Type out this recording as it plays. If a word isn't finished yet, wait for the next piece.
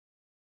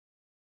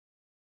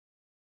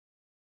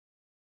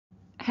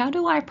How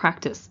do I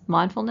practice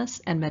mindfulness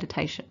and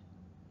meditation?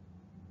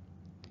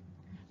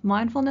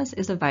 Mindfulness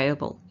is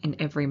available in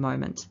every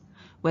moment,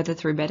 whether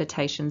through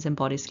meditations and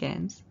body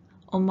scans,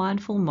 or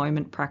mindful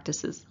moment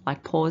practices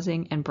like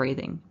pausing and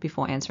breathing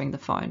before answering the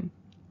phone.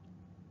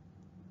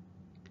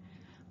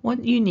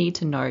 What you need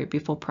to know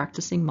before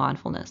practicing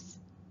mindfulness.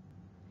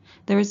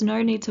 There is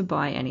no need to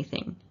buy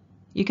anything.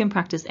 You can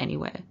practice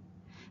anywhere.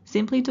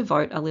 Simply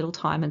devote a little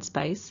time and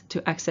space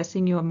to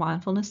accessing your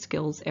mindfulness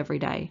skills every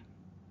day.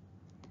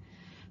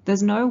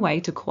 There's no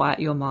way to quiet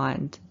your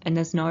mind, and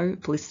there's no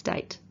bliss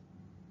state.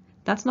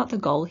 That's not the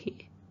goal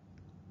here.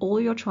 All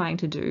you're trying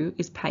to do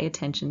is pay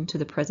attention to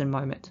the present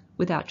moment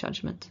without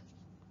judgment.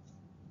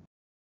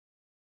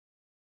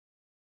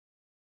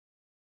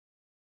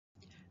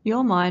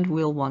 Your mind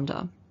will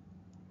wander.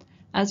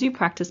 As you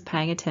practice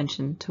paying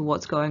attention to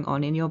what's going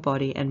on in your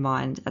body and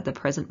mind at the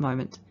present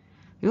moment,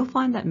 you'll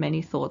find that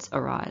many thoughts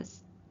arise.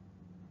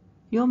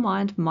 Your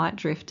mind might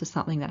drift to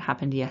something that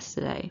happened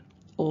yesterday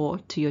or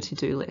to your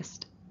to-do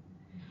list.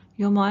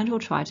 Your mind will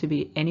try to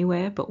be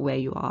anywhere but where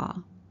you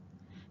are.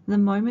 The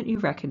moment you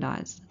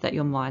recognize that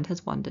your mind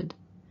has wandered,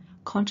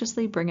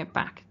 consciously bring it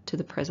back to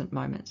the present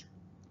moment.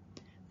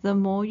 The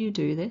more you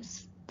do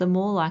this, the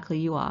more likely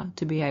you are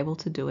to be able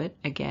to do it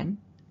again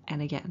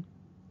and again.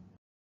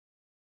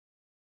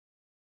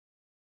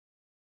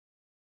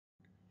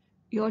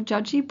 Your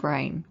judgy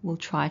brain will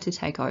try to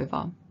take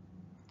over.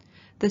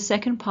 The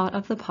second part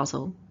of the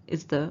puzzle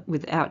is the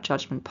without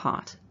judgment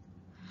part.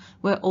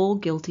 We're all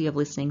guilty of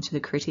listening to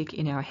the critic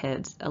in our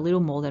heads a little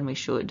more than we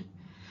should,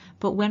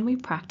 but when we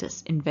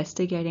practice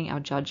investigating our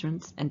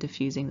judgments and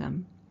diffusing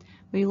them,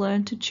 we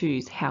learn to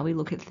choose how we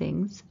look at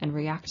things and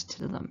react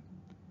to them.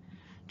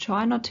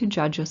 Try not to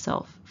judge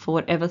yourself for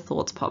whatever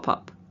thoughts pop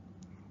up.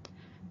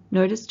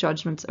 Notice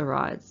judgments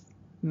arise,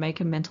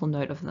 make a mental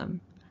note of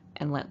them,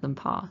 and let them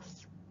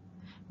pass,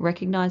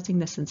 recognizing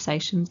the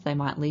sensations they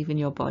might leave in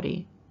your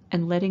body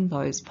and letting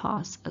those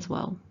pass as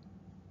well.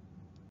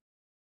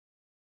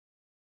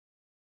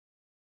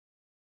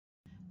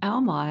 Our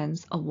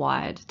minds are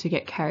wired to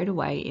get carried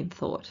away in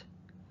thought.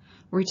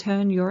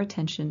 Return your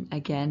attention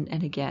again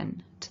and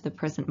again to the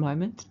present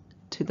moment,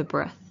 to the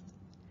breath.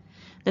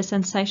 The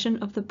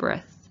sensation of the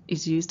breath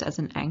is used as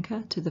an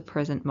anchor to the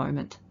present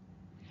moment.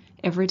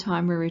 Every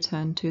time we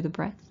return to the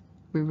breath,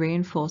 we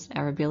reinforce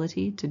our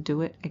ability to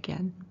do it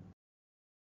again.